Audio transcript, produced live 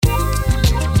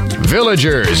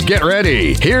Villagers, get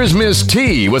ready. Here's Miss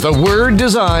T with a word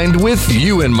designed with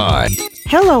you in mind.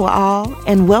 Hello all,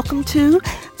 and welcome to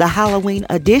the Halloween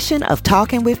edition of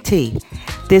Talking with T.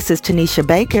 This is Tanisha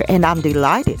Baker, and I'm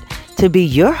delighted to be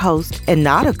your host and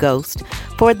not a ghost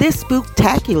for this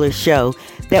spooktacular show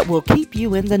that will keep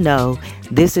you in the know.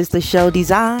 This is the show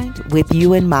designed with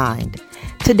you in mind.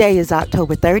 Today is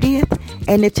October 30th,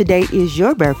 and if today is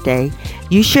your birthday,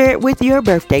 you share it with your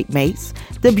birthday mates,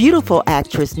 the beautiful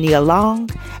actress Nia Long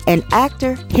and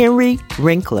actor Henry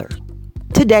Winkler.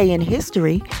 Today in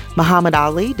history, Muhammad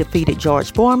Ali defeated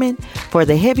George Foreman for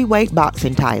the heavyweight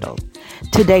boxing title.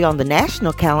 Today on the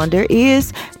national calendar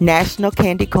is National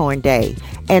Candy Corn Day,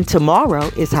 and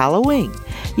tomorrow is Halloween.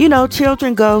 You know,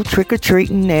 children go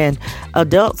trick-or-treating and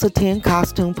adults attend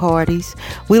costume parties.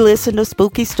 We listen to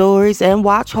spooky stories and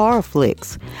watch horror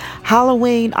flicks.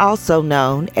 Halloween, also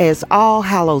known as All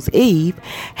Hallows Eve,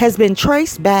 has been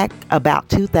traced back about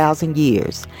 2,000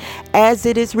 years. As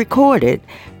it is recorded,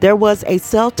 there was a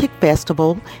Celtic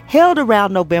festival held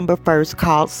around November 1st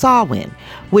called Samhain,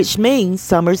 which means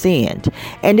summer's end,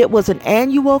 and it was an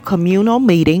annual communal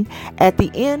meeting at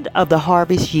the end of the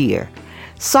harvest year.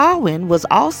 Samhain was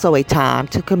also a time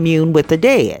to commune with the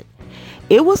dead.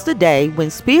 It was the day when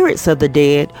spirits of the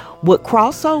dead would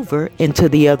cross over into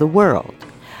the other world.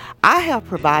 I have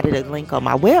provided a link on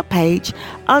my webpage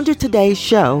under today's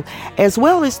show, as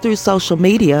well as through social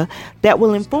media, that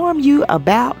will inform you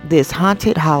about this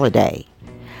haunted holiday.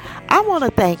 I want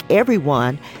to thank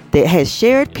everyone that has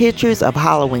shared pictures of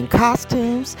Halloween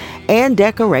costumes and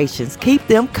decorations. Keep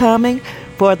them coming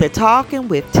for the Talking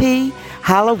with T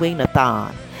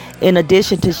Halloween-a-thon. In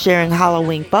addition to sharing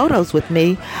Halloween photos with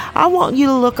me, I want you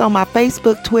to look on my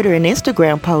Facebook, Twitter, and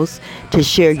Instagram posts to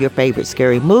share your favorite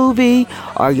scary movie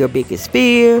or your biggest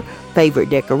fear, favorite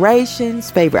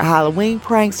decorations, favorite Halloween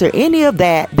pranks, or any of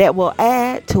that will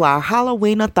add to our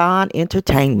Halloween-a-thon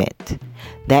entertainment.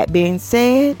 That being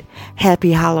said,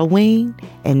 happy Halloween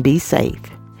and be safe.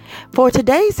 For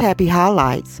today's happy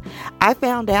highlights, I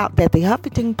found out that the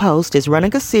Huffington Post is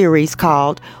running a series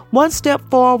called One Step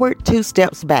Forward, Two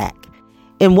Steps Back.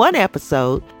 In one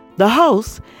episode, the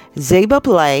host, Zeba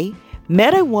Play,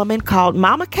 met a woman called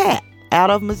Mama Cat out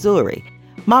of Missouri.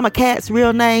 Mama Cat's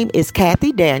real name is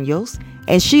Kathy Daniels,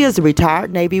 and she is a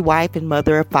retired Navy wife and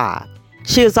mother of 5.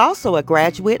 She is also a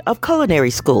graduate of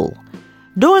culinary school.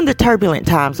 During the turbulent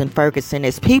times in Ferguson,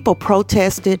 as people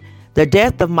protested the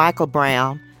death of Michael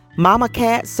Brown, Mama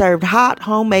Cat served hot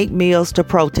homemade meals to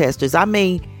protesters.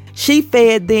 She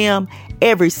fed them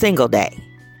every single day.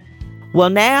 Well,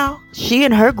 now, she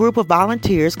and her group of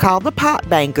volunteers called the Pot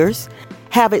Bankers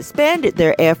have expanded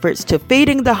their efforts to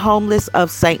feeding the homeless of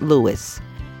St. Louis.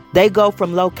 They go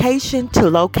from location to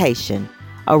location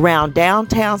around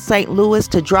downtown St. Louis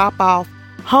to drop off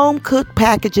home-cooked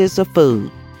packages of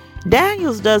food.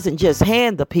 Daniels doesn't just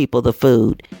hand the people the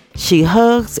food. She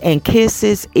hugs and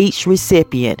kisses each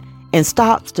recipient and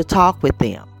stops to talk with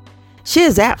them. She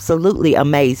is absolutely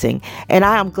amazing, and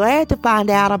I am glad to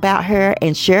find out about her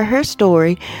and share her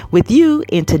story with you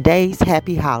in today's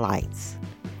Happy Highlights.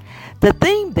 The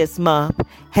theme this month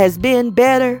has been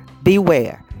Better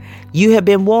Beware. You have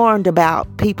been warned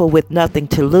about people with nothing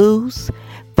to lose,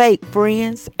 fake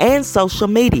friends, and social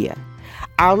media.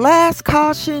 Our last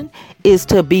caution is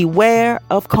to beware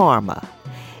of karma.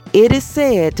 It is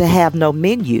said to have no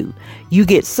menu. You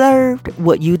get served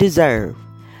what you deserve.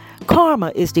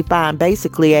 Karma is defined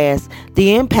basically as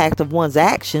the impact of one's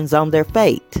actions on their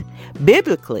fate.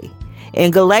 Biblically,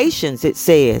 in Galatians it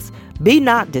says, "Be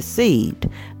not deceived.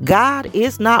 God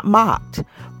is not mocked.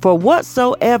 For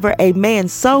whatsoever a man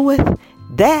soweth,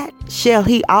 that shall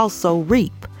he also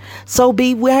reap. So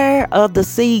beware of the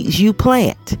seeds you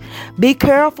plant. Be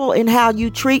careful in how you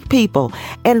treat people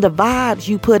and the vibes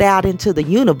you put out into the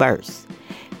universe.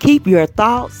 Keep your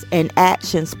thoughts and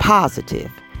actions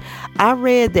positive. I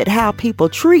read that how people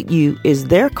treat you is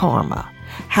their karma.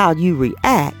 How you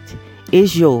react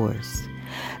is yours."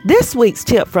 This week's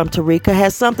tip from Tarika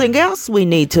has something else we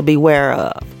need to beware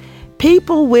of.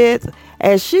 People with,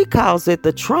 as she calls it,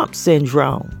 the Trump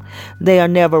syndrome. They are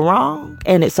never wrong,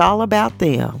 and it's all about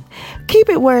them. Keep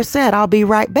it where it's at. I'll be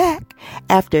right back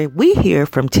after we hear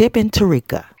from Tip and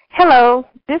Tarika. Hello.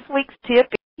 This week's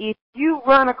tip, if you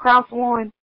run across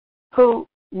one who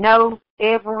knows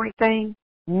everything,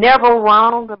 never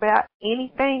wrong about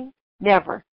anything,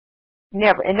 never.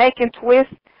 And they can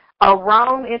twist a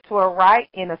wrong into a right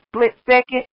in a split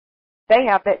second, they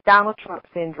have that Donald Trump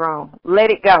syndrome.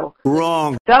 Let it go.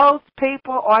 Wrong. Those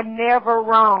people are never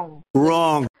wrong.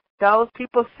 Wrong. Those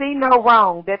people see no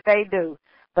wrong that they do,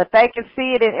 but they can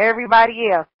see it in everybody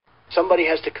else. Somebody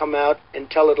has to come out and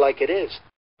tell it like it is.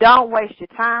 Don't waste your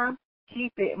time.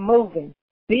 Keep it moving.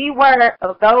 Beware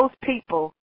of those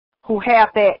people who have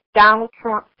that Donald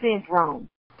Trump syndrome.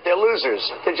 They're losers.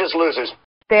 They're just losers.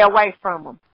 Stay away from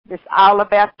them. It's all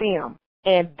about them.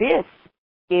 And this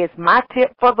is my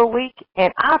tip for the week,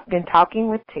 and I've been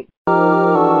talking with T.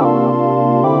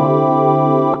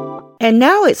 And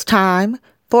now it's time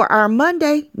for our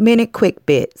Monday Minute Quick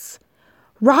Bits.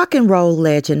 Rock and roll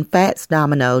legend Fats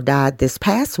Domino died this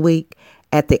past week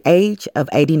at the age of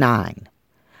 89.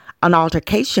 An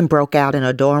altercation broke out in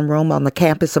a dorm room on the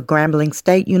campus of Grambling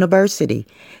State University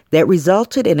that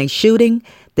resulted in a shooting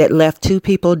that left 2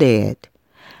 people dead.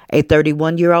 A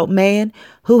 31-year-old man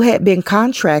who had been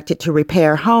contracted to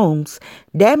repair homes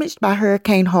damaged by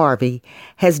Hurricane Harvey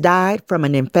has died from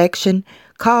an infection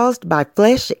caused by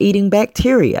flesh-eating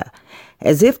bacteria,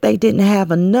 as if they didn't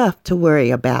have enough to worry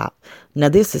about. Now,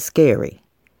 this is scary.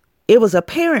 It was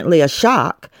apparently a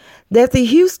shock that the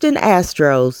Houston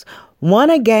Astros won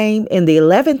a game in the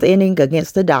 11th inning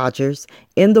against the Dodgers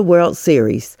in the World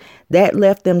Series. That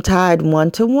left them tied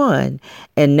 1-1,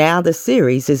 and now the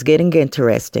series is getting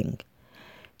interesting.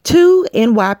 2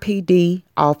 NYPD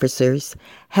officers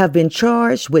have been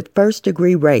charged with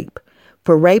first-degree rape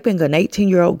for raping an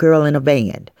 18-year-old girl in a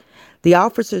van. The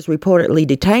officers reportedly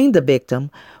detained the victim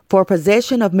for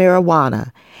possession of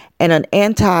marijuana and an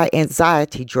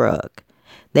anti-anxiety drug.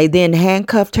 They then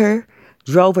handcuffed her,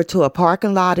 drove her to a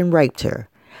parking lot, and raped her.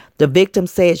 The victim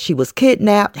said she was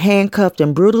kidnapped, handcuffed,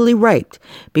 and brutally raped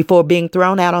before being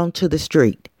thrown out onto the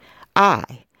street. I,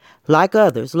 like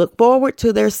others, look forward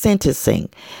to their sentencing,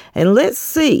 and let's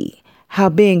see how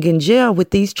being in jail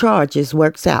with these charges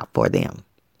works out for them.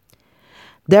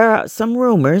 There are some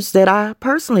rumors that I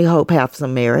personally hope have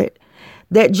some merit,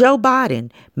 that Joe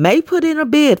Biden may put in a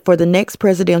bid for the next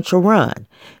presidential run.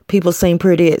 People seem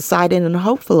pretty excited and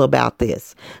hopeful about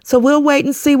this. So we'll wait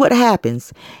and see what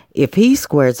happens if he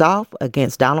squares off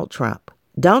against Donald Trump.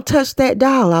 Don't touch that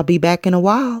dial. I'll be back in a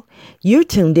while. You're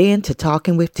tuned in to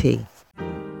Talking with T.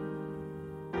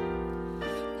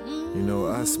 You know,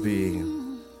 us be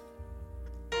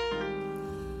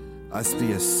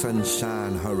a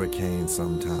sunshine hurricane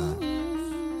sometimes.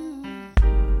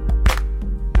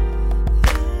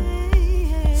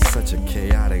 Such a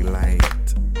chaotic light.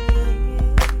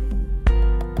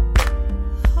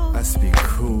 Us be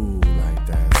cool like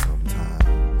that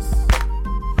sometimes.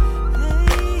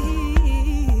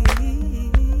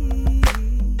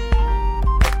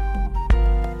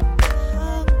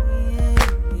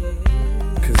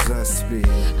 'Cause us be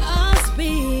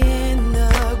in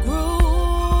the groove.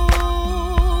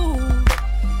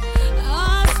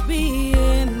 Us be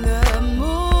in the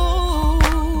mood.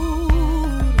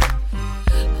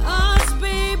 Us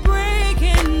be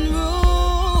breaking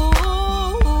rules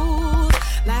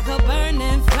like a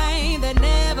burning flame that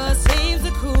never seems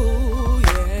to cool.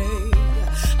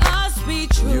 Yeah, us be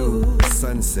true. You,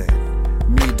 sunset,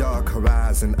 me dark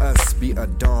horizon. Us be a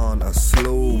dawn, a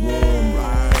slow warm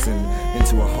rising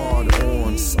into a hard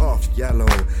orange, soft yellow,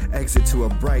 exit to a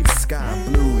bright sky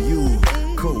blue. You,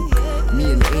 Coke,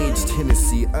 me an aged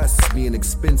Hennessy. Us be an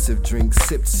expensive drink,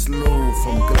 sipped slow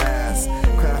from glass,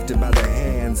 crafted by the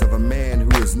hands of a man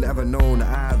who is never known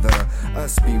either.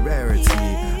 Us be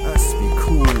rarity, us be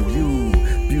cool. You,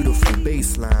 beautiful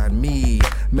bassline. Me,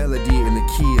 melody in the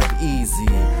key of easy.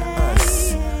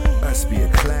 Us be a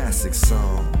classic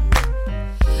song.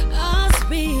 Us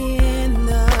be in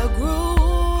the groove.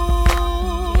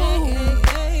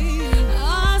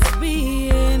 Us be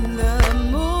in the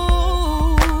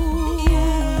mood.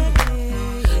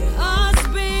 Us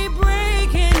be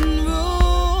breaking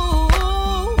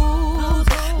rules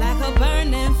like a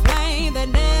burning flame that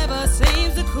never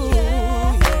seems to cool.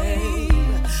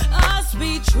 Yeah. Us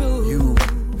be true. You,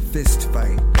 fist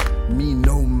fight, me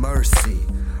no mercy.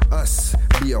 Us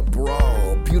be a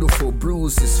brawl, beautiful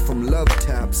bruises from love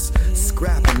taps,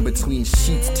 scrapping between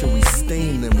sheets till we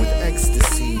stain them with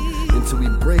ecstasy, until we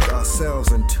break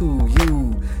ourselves into.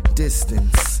 You,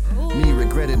 distance, me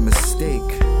regretted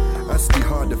mistake. Us be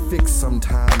hard to fix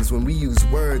sometimes when we use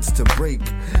words to break,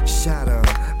 shatter.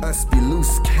 Us be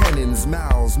loose cannons,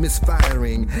 mouths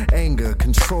misfiring, anger,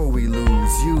 control we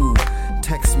lose. You,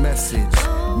 text message,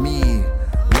 me,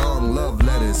 long love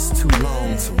letters too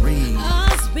long to read.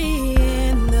 Us be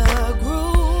in the groove.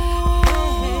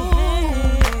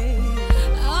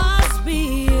 Us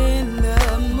be in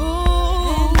the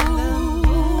mood.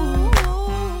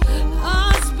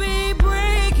 Us be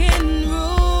breaking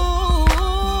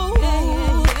rules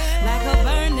like a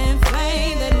burning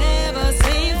flame that never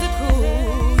seems to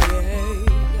cool.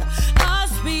 Yeah.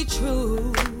 Us be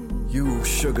true. You,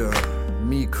 sugar,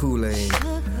 me, Kool-Aid.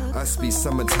 Us be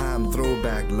summertime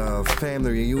throwback love,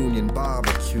 family reunion,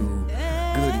 barbecue,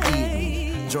 good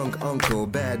eating, drunk uncle,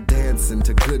 bad dancing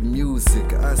to good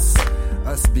music.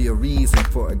 Us be a reason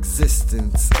for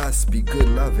existence. Us be good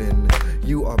loving.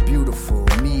 You are beautiful.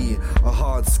 Me, a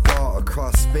hard scar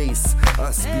across face.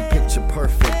 Us be picture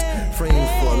perfect. Framed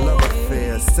for a love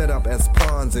affair. Set up as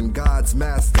pawns in God's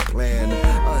master plan.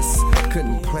 Us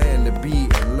couldn't plan to be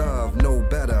in love no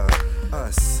better.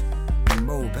 Us be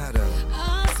more better.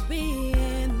 Us be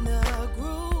in the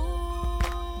groove.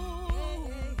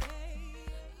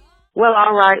 Well,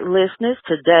 all right, listeners,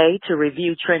 today to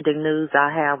review trending news,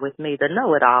 I have with me the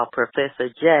know-it-all Professor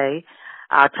J.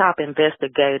 Our top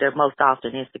investigator, most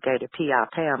often instigator, P.I.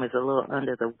 Pam, is a little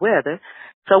under the weather,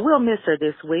 so we'll miss her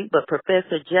this week. But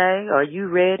Professor J, are you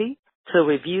ready to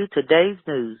review today's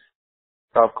news?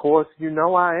 Of course, you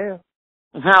know I am.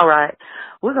 All right.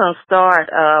 We're going to start.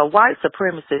 White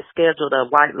supremacists scheduled a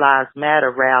White Lives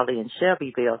Matter rally in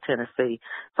Shelbyville, Tennessee.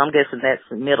 So I'm guessing that's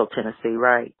Middle Tennessee,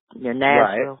 right? Near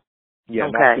Nashville? Right. Yeah,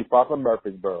 okay. Not too far from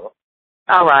Murfreesboro.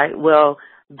 All right. Well,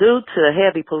 due to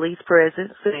heavy police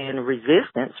presence and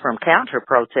resistance from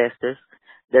counter-protesters,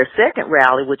 their second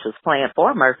rally, which was planned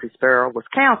for Murfreesboro, was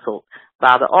canceled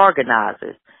by the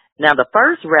organizers. Now, the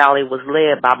first rally was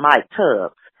led by Mike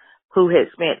Tubbs, who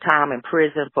had spent time in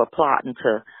prison for plotting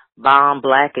to bomb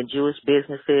Black and Jewish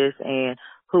businesses and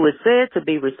who is said to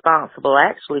be responsible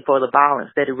actually for the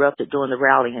violence that erupted during the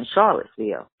rally in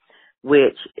Charlottesville,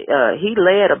 which he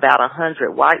led about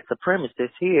 100 white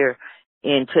supremacists here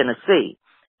in Tennessee.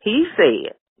 He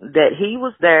said that he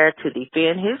was there to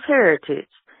defend his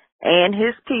heritage and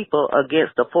his people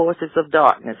against the forces of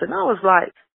darkness. And I was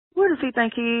like, where does he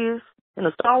think he is? In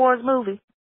a Star Wars movie?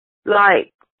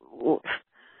 Like,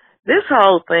 this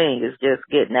whole thing is just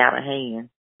getting out of hand.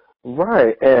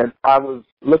 Right, and I was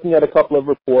looking at a couple of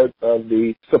reports of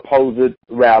the supposed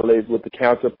rallies with the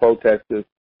counter-protesters,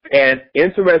 and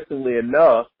interestingly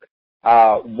enough,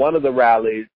 one of the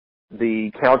rallies,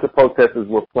 the counter-protesters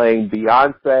were playing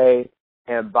Beyonce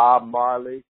and Bob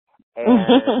Marley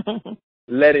and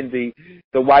letting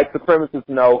the white supremacists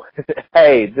know,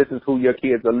 hey, this is who your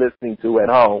kids are listening to at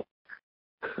home.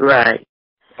 Right.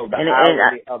 So the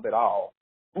irony of it all.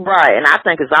 Right, and I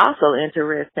think it's also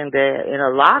interesting that in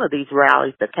a lot of these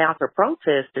rallies, the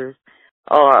counter-protesters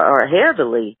are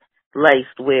heavily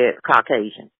laced with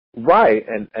Caucasians. Right,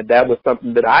 and that was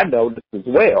something that I noticed as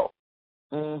well.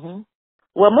 Mhm.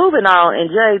 Well, moving on, and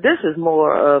Jay, this is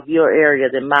more of your area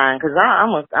than mine because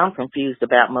I'm confused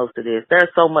about most of this.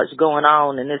 There's so much going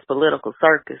on in this political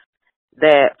circus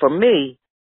that for me,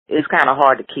 it's kind of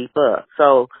hard to keep up.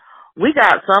 So we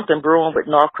got something brewing with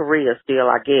North Korea still,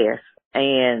 I guess.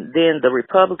 And then the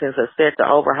Republicans are set to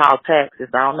overhaul taxes.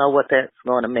 I don't know what that's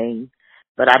going to mean,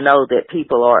 but I know that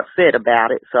people are upset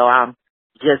about it. So I'm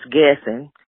just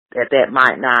guessing that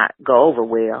might not go over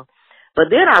well. But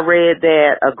then I read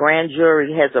that a grand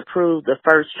jury has approved the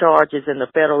first charges in the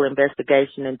federal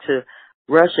investigation into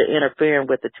Russia interfering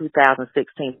with the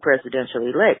 2016 presidential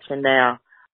election. Now,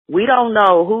 we don't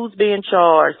know who's being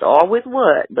charged or with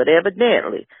what, but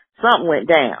evidently something went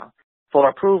down for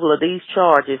approval of these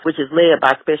charges, which is led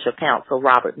by Special Counsel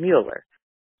Robert Mueller.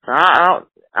 So I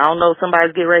don't know if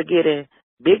somebody's getting ready to get in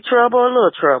big trouble or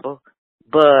little trouble,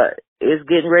 but it's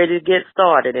getting ready to get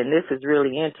started, and this is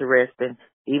really interesting,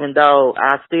 even though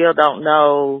I still don't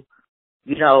know,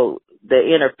 the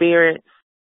interference,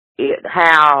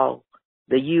 how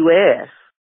the U.S.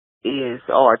 is,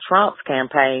 or Trump's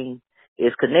campaign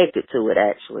is connected to it,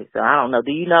 actually. So I don't know.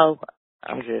 Do you know?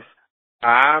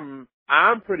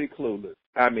 I'm pretty clueless.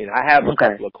 I mean, I have a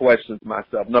couple of questions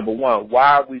myself. Number one,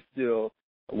 why are we still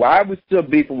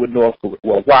beefing with North Korea?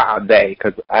 Well, why are they?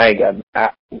 Because I ain't got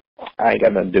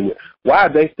nothing to do with it. Why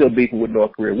are they still beefing with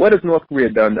North Korea? What has North Korea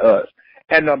done to us?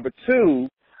 And number two,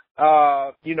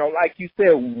 like you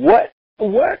said, what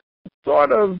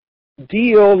sort of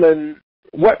deal and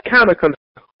what kind of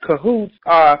cahoots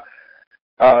are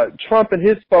Trump and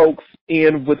his folks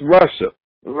in with Russia?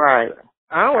 Right.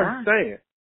 I don't understand.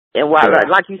 And why,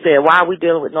 like you said, why are we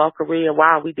dealing with North Korea?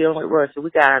 Why are we dealing with Russia?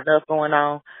 We got enough going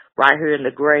on right here in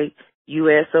the great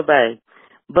U.S. of A.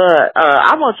 But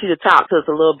I want you to talk to us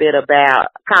a little bit about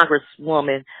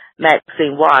Congresswoman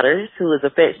Maxine Waters, who is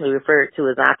affectionately referred to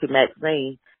as Auntie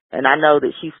Maxine. And I know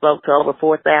that she spoke to over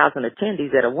 4,000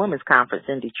 attendees at a women's conference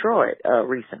in Detroit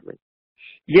recently.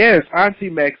 Yes, Auntie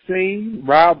Maxine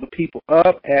riled the people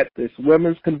up at this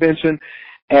women's convention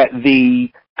at the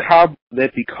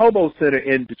Cobo Center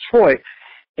in Detroit,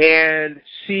 and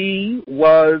she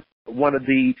was one of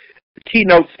the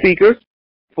keynote speakers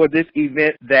for this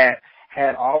event that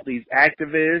had all these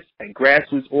activists and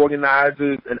grassroots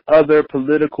organizers and other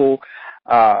political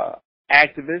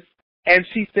activist, and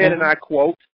she said, and I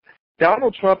quote,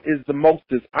 "Donald Trump is the most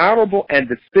dishonorable and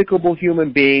despicable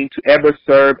human being to ever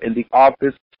serve in the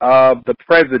office of the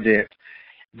president.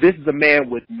 This is a man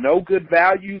with no good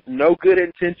values, no good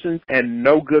intentions, and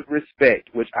no good respect,"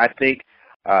 which I think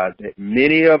that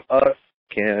many of us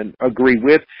can agree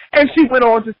with. And she went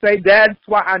on to say, "That's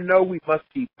why I know we must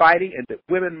keep fighting and that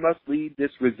women must lead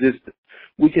this resistance.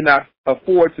 We cannot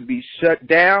afford to be shut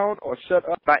down or shut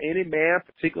up by any man,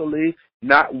 particularly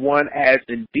not one as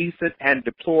indecent and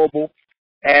deplorable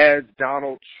as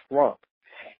Donald Trump."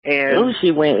 And ooh,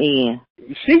 she went in.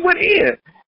 She went in.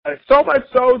 So much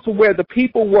so to where the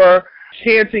people were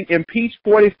chanting Impeach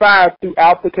 45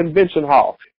 throughout the convention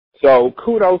hall. So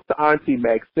kudos to Auntie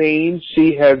Maxine.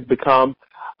 She has become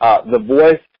the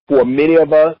voice for many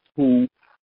of us who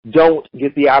don't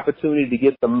get the opportunity to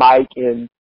get the mic in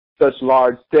such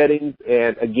large settings.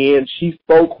 And again, she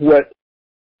spoke what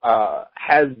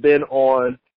has been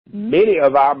on many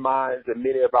of our minds and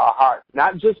many of our hearts,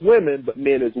 not just women, but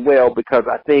men as well, because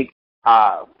I think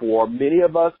for many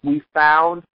of us, we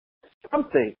found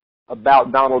something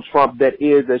about Donald Trump that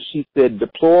is, as she said,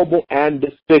 deplorable and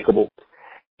despicable.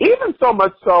 Even so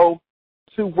much so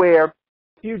to where a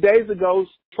few days ago,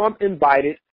 Trump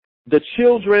invited the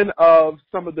children of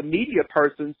some of the media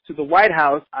persons to the White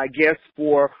House, I guess,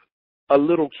 for a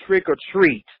little trick or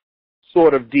treat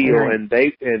sort of deal.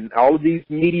 Right. And all of these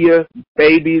media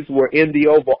babies were in the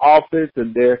Oval Office,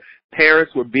 and their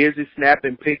parents were busy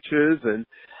snapping pictures and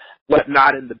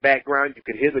whatnot in the background. You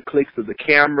could hear the clicks of the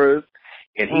cameras.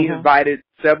 And he invited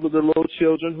several of the little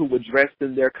children who were dressed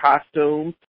in their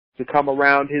costumes to come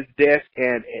around his desk,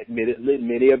 and admittedly,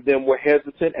 many of them were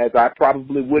hesitant, as I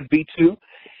probably would be too.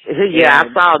 Yeah,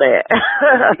 I saw that.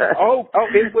 oh,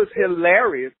 it was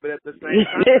hilarious, but at the same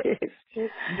time,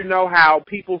 you know how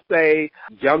people say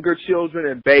younger children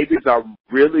and babies are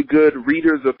really good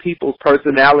readers of people's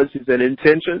personalities and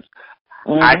intentions?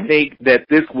 I think that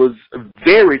this was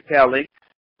very telling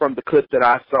from the clip that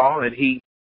I saw, and he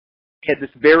had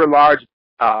this very large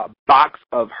box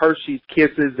of Hershey's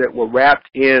Kisses that were wrapped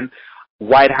in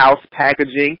White House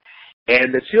packaging,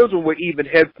 and the children were even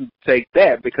hesitant to take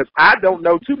that, because I don't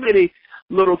know too many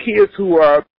little kids who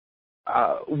are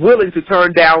willing to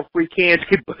turn down free candy,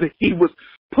 but he was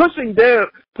pushing the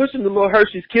little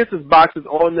Hershey's Kisses boxes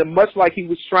on them, much like he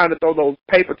was trying to throw those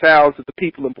paper towels at the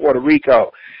people in Puerto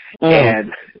Rico.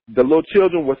 And the little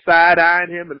children were side-eyeing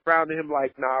him and frowning at him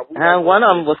like, nah. One of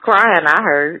them was crying, I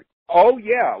heard. Oh,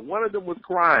 yeah. One of them was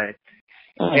crying.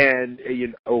 And,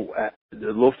 the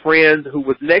little friend who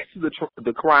was next to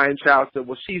the crying child said,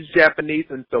 well, she's Japanese.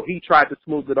 And so he tried to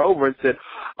smooth it over and said,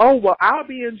 oh, well, I'll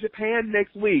be in Japan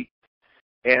next week.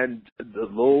 And the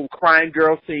little crying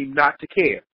girl seemed not to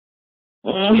care.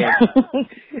 And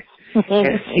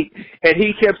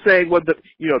he kept saying, well,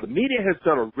 the media has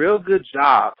done a real good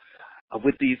job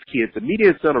with these kids. The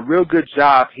media has done a real good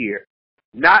job here.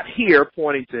 Not here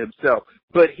pointing to himself,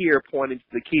 but here pointing to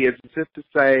the kids, as if to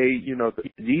say,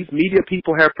 these media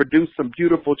people have produced some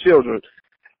beautiful children.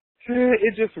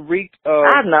 It just reeked of...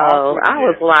 I know. I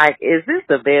was like, is this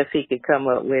the best he could come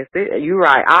up with? You're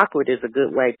right. Awkward is a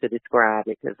good way to describe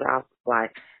it, because I was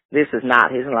like, this is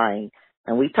not his lane.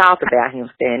 And we talked about him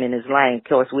staying in his lane. Of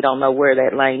course, we don't know where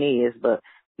that lane is, but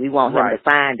we want him to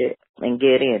find it and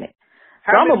get in it.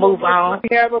 So I'm going to move on. How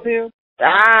many have of him?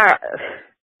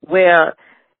 Well,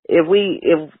 if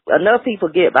enough people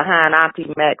get behind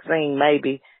Auntie Maxine,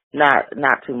 maybe not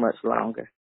too much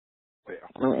longer.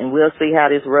 Well. And we'll see how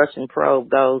this Russian probe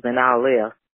goes and all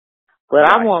else. But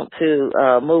I want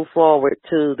to move forward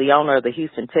to the owner of the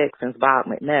Houston Texans, Bob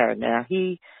McNair. Now,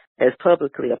 he has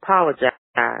publicly apologized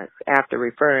after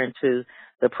referring to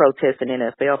the protesting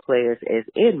NFL players as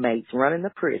inmates running the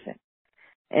prison.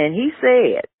 And he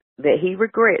said that he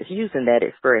regrets using that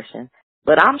expression,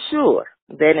 but I'm sure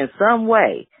that in some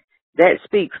way that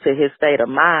speaks to his state of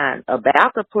mind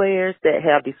about the players that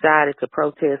have decided to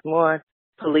protest more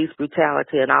police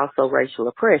brutality and also racial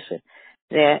oppression.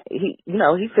 Now, he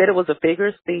said it was a figure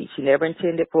of speech. He never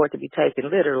intended for it to be taken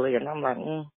literally. And I'm like,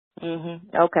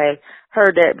 okay,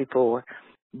 heard that before.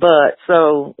 But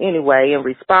so anyway, in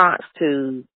response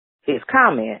to his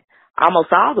comment,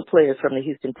 almost all the players from the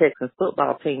Houston Texans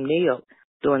football team kneeled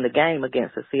during the game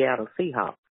against the Seattle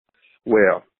Seahawks.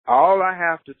 Well, all I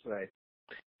have to say,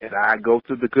 and I go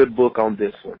to the good book on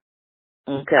this one.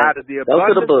 Okay. Out of the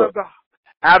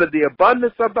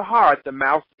abundance of the heart, the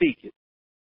mouth speaketh.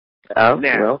 Oh,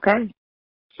 now, okay.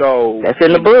 So that's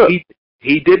in the book.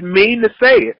 He didn't mean to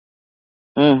say it,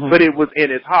 but it was in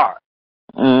his heart.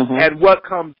 And what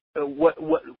comes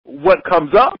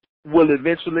up will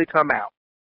eventually come out.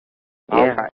 Yeah. All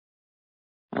right.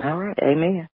 All right,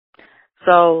 amen.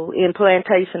 So in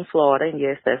Plantation, Florida, and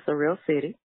yes, that's a real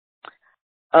city,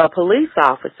 a police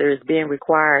officer is being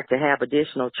required to have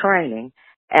additional training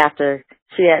after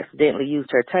she accidentally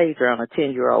used her taser on a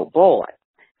 10-year-old boy,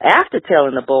 after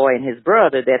telling the boy and his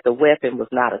brother that the weapon was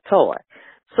not a toy.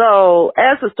 So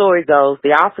as the story goes,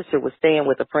 the officer was staying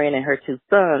with a friend and her 2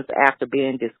 sons after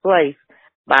being displaced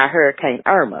by Hurricane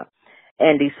Irma,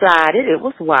 and decided it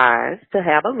was wise to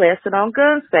have a lesson on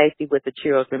gun safety with the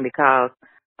children because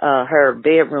her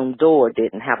bedroom door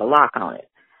didn't have a lock on it.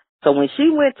 So when she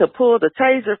went to pull the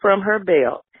taser from her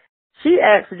belt, she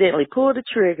accidentally pulled the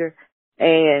trigger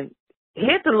and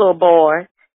hit the little boy,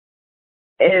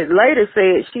 and later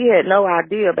said she had no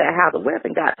idea about how the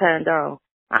weapon got turned on.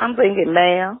 I'm thinking,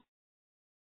 ma'am,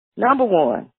 number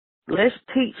one, let's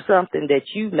teach something that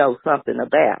you know something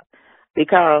about,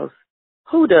 because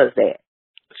who does that?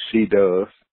 She does.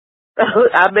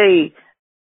 I mean,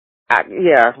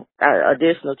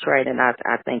 additional training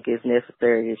I think is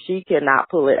necessary. If she cannot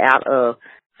pull it out of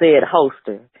said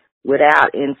holster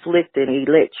without inflicting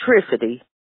electricity,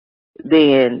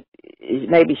 then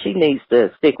maybe she needs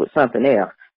to stick with something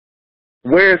else.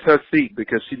 Where's her seat?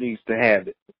 Because she needs to have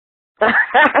it.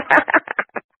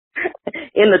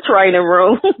 In the training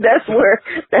room. That's where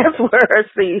her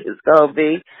seat is gonna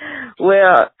be.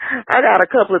 Well, I got a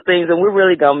couple of things, and we're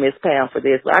really gonna miss Pam for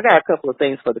this, but I got a couple of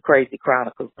things for the Crazy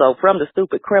Chronicles. So from the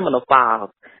Stupid Criminal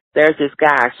Files, there's this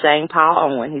guy, Shane Paul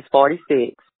Owen. He's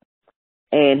 46,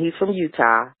 and he's from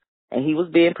Utah, and he was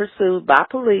being pursued by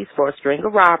police for a string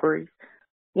of robberies.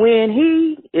 He's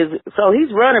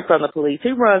running from the police.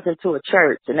 He runs into a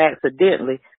church and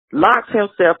accidentally locks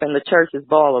himself in the church's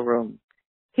boiler room.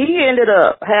 He ended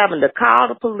up having to call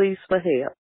the police for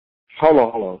help. Hold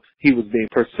on. He was being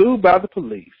pursued by the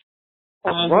police,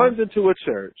 runs into a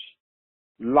church,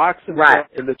 locks himself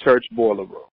in the church boiler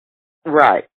room.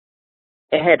 Right.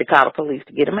 And had to call the police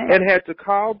to get him out. And had to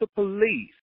call the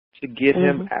police to get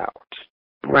him out.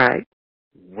 Right.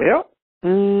 Well,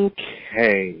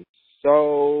 okay.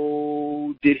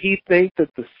 So, did he think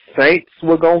that the Saints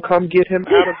were going to come get him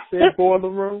out of said boiler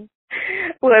room?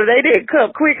 Well, they didn't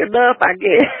come quick enough, I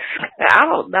guess. I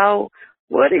don't know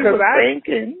what he was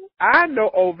thinking. I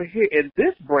know over here in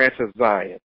this branch of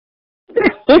Zion,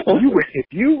 if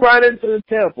you run into the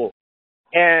temple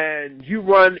and you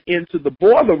run into the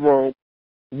boiler room,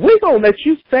 we're going to let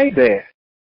you stay there.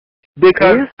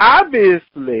 Because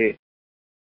obviously,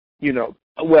 now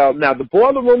the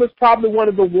boiler room is probably one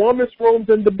of the warmest rooms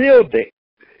in the building.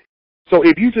 So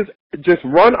if you just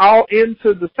run all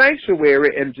into the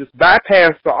sanctuary and just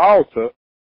bypass the altar,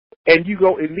 and you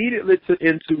go immediately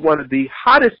into one of the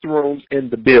hottest rooms in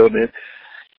the building,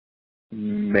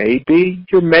 maybe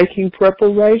you're making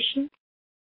preparation.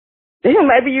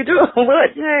 Maybe you're doing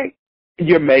what, Jay?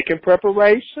 You're making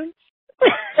preparations.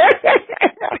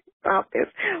 Stop this.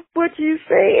 What you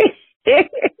say?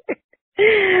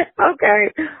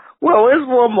 Okay. Well, there's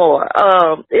one more.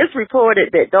 It's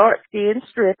reported that dark-skinned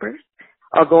strippers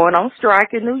are going on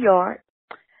strike in New York.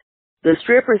 The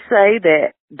strippers say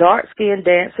that dark-skinned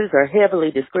dancers are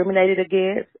heavily discriminated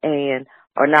against and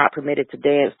are not permitted to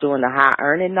dance during the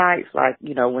high-earning nights, like,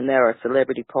 when there are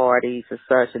celebrity parties and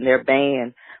such, and they're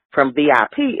banned from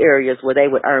VIP areas where they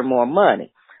would earn more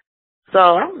money. So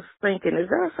I was thinking, is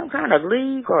there some kind of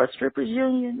league or a strippers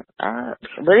union?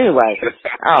 But anyway,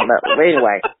 I don't know. But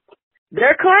anyway,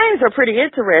 their claims are pretty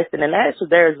interesting, and actually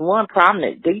there's one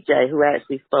prominent DJ who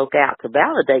actually spoke out to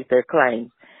validate their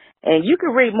claims. And you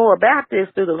can read more about this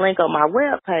through the link on my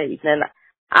webpage. And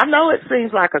I know it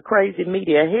seems like a crazy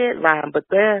media headline, but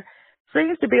there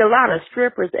seems to be a lot of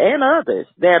strippers and others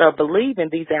that are believing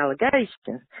these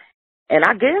allegations. And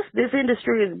I guess this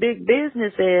industry is big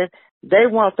business and they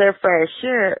want their fair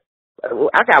share.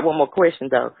 I got one more question,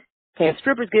 though. Can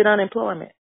strippers get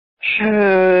unemployment?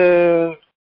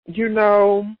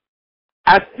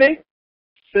 I think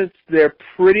since they're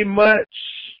pretty much,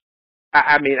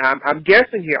 I'm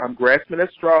guessing here, I'm grasping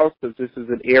at straws because this is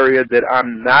an area that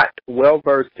I'm not well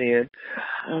versed in.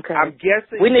 Okay. I'm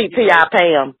guessing we need P.I.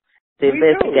 Pam to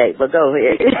investigate, but go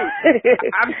ahead.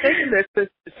 I'm thinking that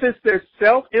since they're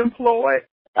self-employed.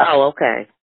 Oh, okay.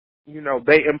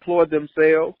 They employ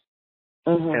themselves,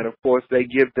 and of course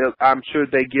I'm sure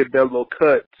they give their little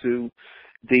cut to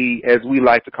the, as we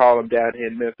like to call them down here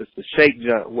in Memphis, the shake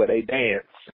joint where they dance.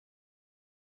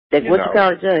 What you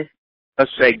call it, Jay? A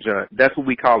shake joint. That's what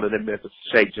we call it in Memphis,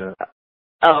 shake joint.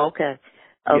 Oh, okay.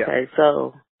 Okay, yeah.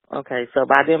 So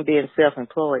by them being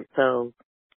self-employed,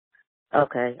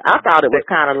 okay. I thought it was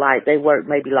kind of like they work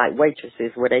maybe like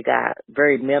waitresses where they got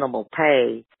very minimal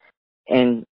pay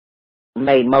and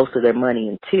made most of their money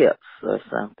in tips or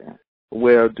something.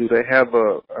 Well, do they have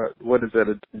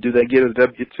do they get a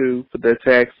W-2 for their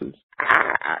taxes?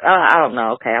 I don't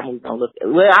know. Okay, I'm going to look.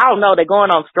 Well, I don't know. They're going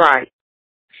on strike.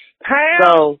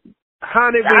 So,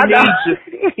 honey, we need you.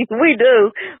 We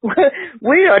do.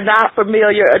 We are not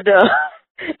familiar enough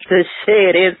to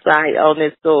shed insight on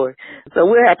this story. So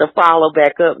we'll have to follow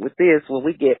back up with this when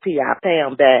we get P.I.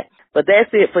 Pam back. But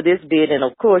that's it for this bit. And,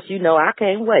 of course, I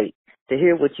can't wait to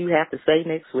hear what you have to say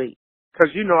next week.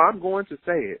 Because, I'm going to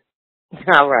say it.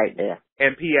 All right, now.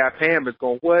 And P.I. Pam is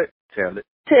going to what? Tell it.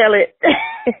 Tell it.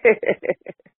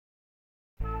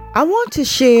 I want to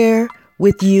share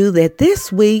with you that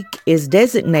this week is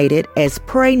designated as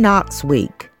Pray Knox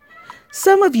Week.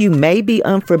 Some of you may be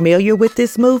unfamiliar with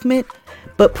this movement,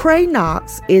 but Pray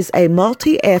Knox is a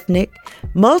multi-ethnic,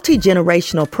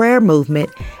 multi-generational prayer movement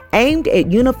aimed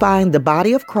at unifying the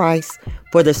body of Christ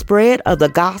for the spread of the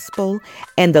gospel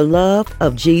and the love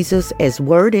of Jesus as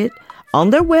worded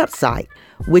on their website,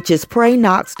 which is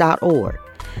prayknox.org.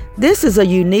 This is a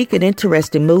unique and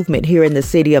interesting movement here in the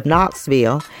city of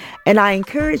Knoxville, and I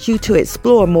encourage you to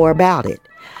explore more about it.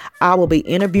 I will be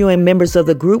interviewing members of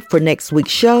the group for next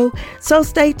week's show, so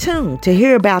stay tuned to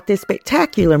hear about this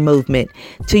spectacular movement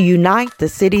to unite the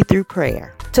city through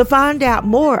prayer. To find out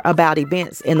more about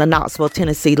events in the Knoxville,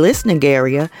 Tennessee listening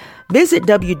area, visit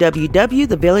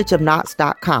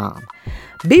www.thevillageofknox.com.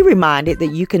 Be reminded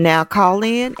that you can now call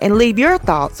in and leave your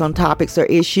thoughts on topics or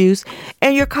issues,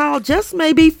 and your call just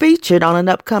may be featured on an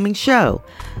upcoming show.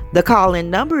 The call-in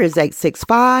number is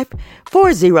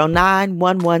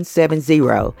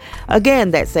 865-409-1170.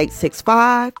 Again, that's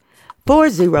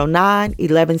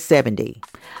 865-409-1170.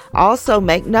 Also,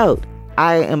 make note,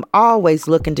 I am always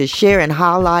looking to share and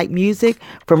highlight music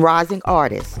from rising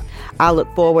artists. I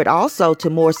look forward also to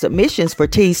more submissions for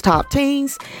T's Top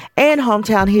Teens and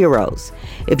Hometown Heroes.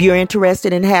 If you're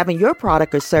interested in having your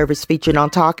product or service featured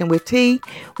on Talking with T,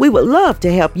 we would love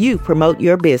to help you promote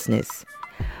your business.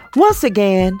 Once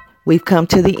again, we've come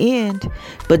to the end,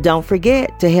 but don't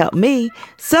forget to help me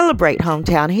celebrate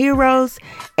Hometown Heroes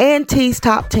and T's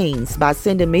Top Teens by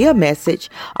sending me a message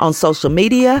on social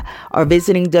media or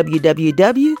visiting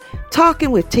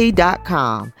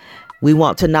www.talkingwitht.com. We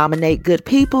want to nominate good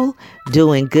people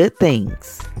doing good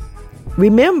things.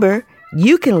 Remember,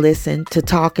 you can listen to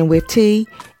Talking with T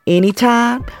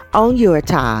anytime on your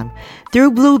time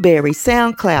through Blueberry,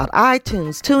 SoundCloud,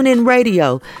 iTunes, TuneIn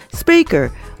Radio,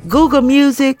 Spreaker, Google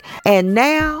Music, and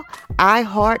now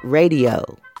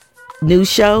iHeartRadio. New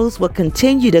shows will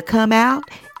continue to come out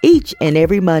each and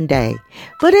every Monday.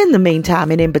 But in the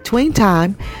meantime and in between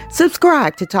time,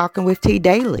 subscribe to Talking with T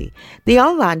Daily, the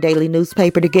online daily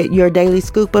newspaper to get your daily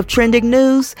scoop of trending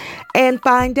news and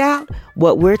find out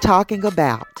what we're talking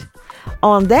about.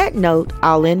 On that note,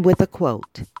 I'll end with a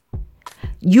quote.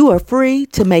 You are free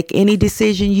to make any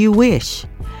decision you wish,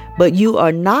 but you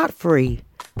are not free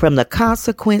from the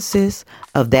consequences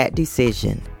of that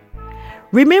decision.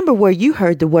 Remember where you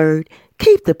heard the word.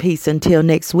 Keep the peace until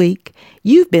next week.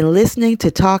 You've been listening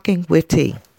to Talking with T.